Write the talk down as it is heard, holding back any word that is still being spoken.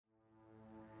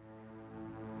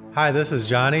Hi, this is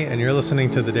Johnny, and you're listening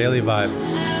to The Daily Vibe.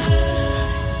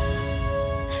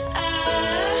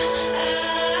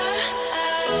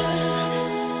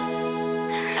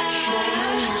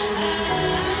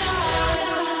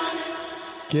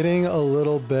 Getting a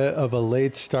little bit of a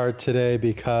late start today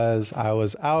because I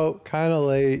was out kind of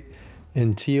late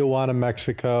in Tijuana,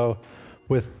 Mexico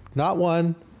with not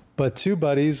one, but two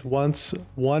buddies. Once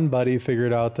one buddy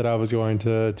figured out that I was going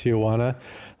to Tijuana,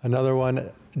 another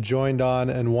one joined on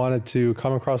and wanted to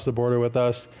come across the border with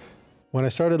us. When I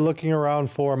started looking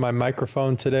around for my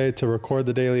microphone today to record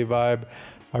the Daily Vibe,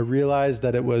 I realized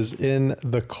that it was in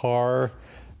the car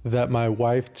that my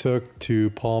wife took to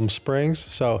Palm Springs.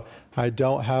 So I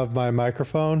don't have my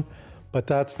microphone, but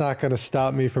that's not going to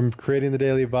stop me from creating the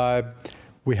Daily Vibe.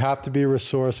 We have to be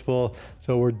resourceful.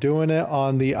 So we're doing it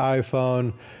on the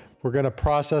iPhone. We're going to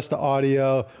process the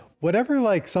audio. Whenever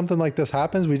something like this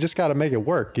happens, we just got to make it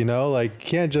work,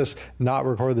 can't just not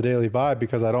record the Daily Vibe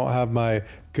because I don't have my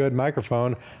good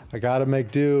microphone. I got to make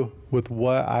do with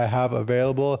what I have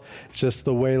available. It's just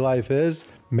the way life is.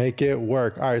 Make it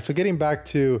work. All right, so getting back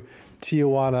to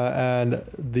Tijuana and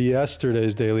the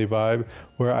yesterday's Daily Vibe,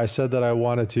 where I said that I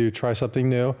wanted to try something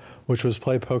new, which was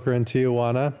play poker in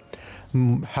Tijuana.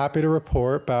 I'm happy to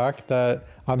report back that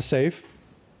I'm safe.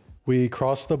 We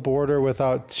crossed the border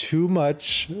without too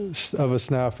much of a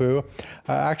snafu.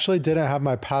 I actually didn't have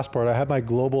my passport. I had my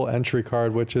global entry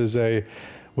card, which is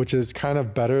kind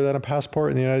of better than a passport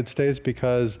in the United States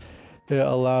because it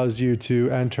allows you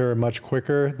to enter much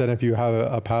quicker than if you have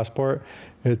a passport.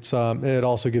 It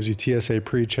also gives you TSA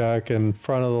pre-check and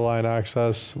front of the line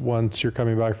access once you're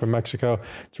coming back from Mexico.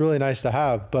 It's really nice to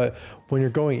have. But when you're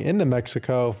going into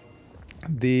Mexico,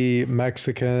 the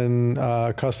Mexican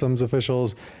customs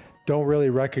officials don't really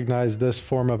recognize this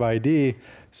form of ID.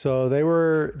 So they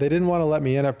didn't want to let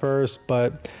me in at first,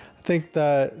 but I think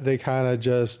that they kind of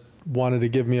just wanted to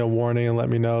give me a warning and let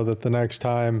me know that the next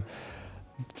time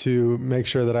to make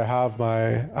sure that I have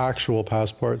my actual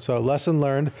passport. So lesson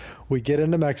learned, we get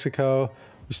into Mexico,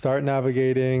 we start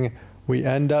navigating, we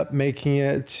end up making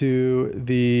it to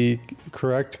the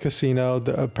correct casino.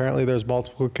 Apparently there's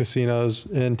multiple casinos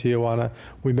in Tijuana.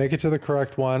 We make it to the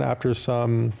correct one after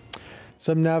some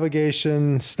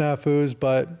navigation snafus,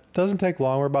 but it doesn't take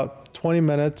long. We're about 20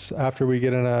 minutes after we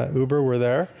get in a Uber, we're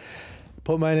there.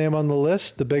 Put my name on the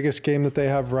list. The biggest game that they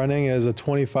have running is a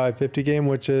 25-50 game,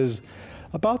 which is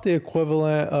about the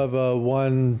equivalent of a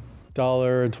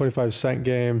 $1.25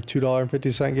 game,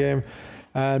 $2.50 game.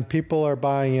 And people are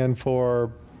buying in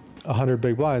for 100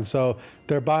 big blinds. So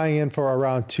they're buying in for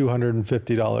around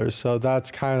 $250. So that's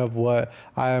kind of what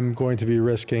I am going to be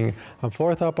risking. I'm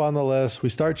fourth up on the list. We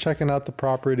start checking out the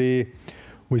property.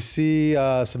 We see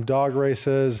some dog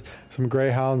races, some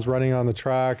greyhounds running on the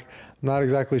track. I'm not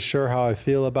exactly sure how I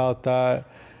feel about that.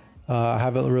 I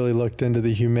haven't really looked into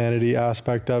the humanity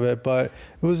aspect of it, but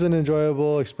it was an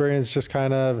enjoyable experience just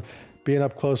kind of being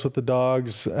up close with the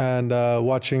dogs and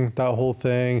watching that whole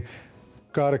thing.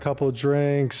 Got a couple of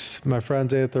drinks. My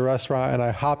friends ate at the restaurant and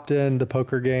I hopped in the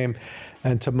poker game.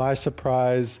 And to my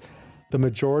surprise, the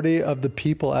majority of the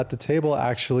people at the table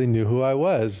actually knew who I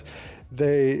was.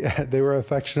 They were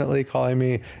affectionately calling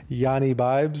me Yanni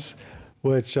Vibes,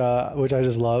 which I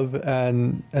just love.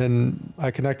 And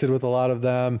I connected with a lot of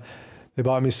them. They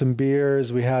bought me some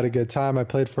beers. We had a good time. I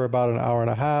played for about an hour and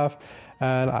a half.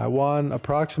 And I won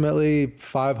approximately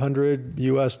 $500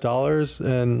 US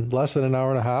in less than an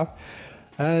hour and a half.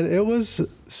 And it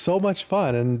was so much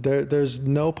fun. And there's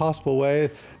no possible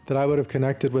way that I would have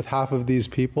connected with half of these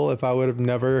people if I would have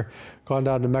never gone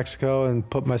down to Mexico and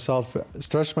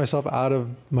stretched myself out of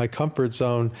my comfort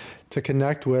zone to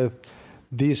connect with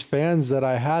these fans that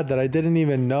I had that I didn't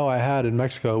even know I had in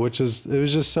Mexico, it was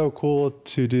just so cool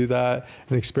to do that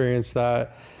and experience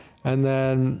that. And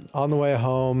then on the way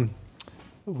home,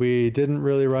 we didn't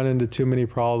really run into too many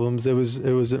problems. It was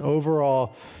an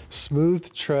overall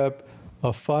smooth trip,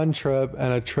 a fun trip,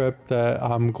 and a trip that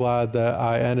I'm glad that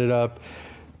I ended up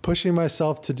pushing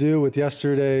myself to do with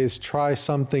yesterday's Try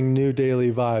Something New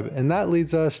Daily Vibe. And that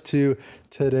leads us to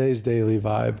today's Daily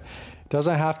Vibe. It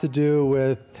doesn't have to do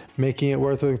with making it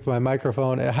worth with my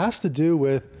microphone. It has to do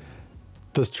with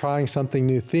this trying something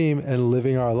new theme and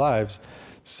living our lives.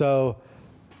 So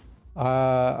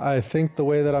I think the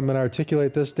way that I'm going to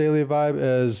articulate this Daily Vibe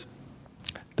is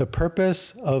the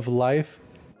purpose of life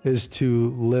is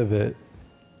to live it.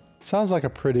 Sounds like a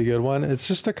pretty good one. It's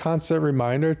just a constant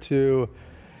reminder to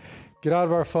get out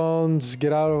of our phones,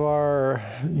 get out of our,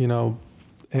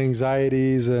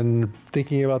 anxieties and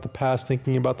thinking about the past,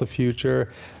 thinking about the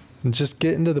future, and just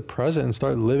get into the present and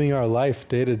start living our life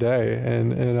day to day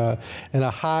and in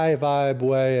a high vibe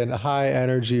way and a high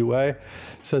energy way.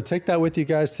 So take that with you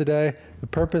guys today. The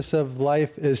purpose of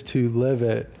life is to live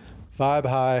it, vibe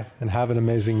high, and have an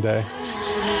amazing day.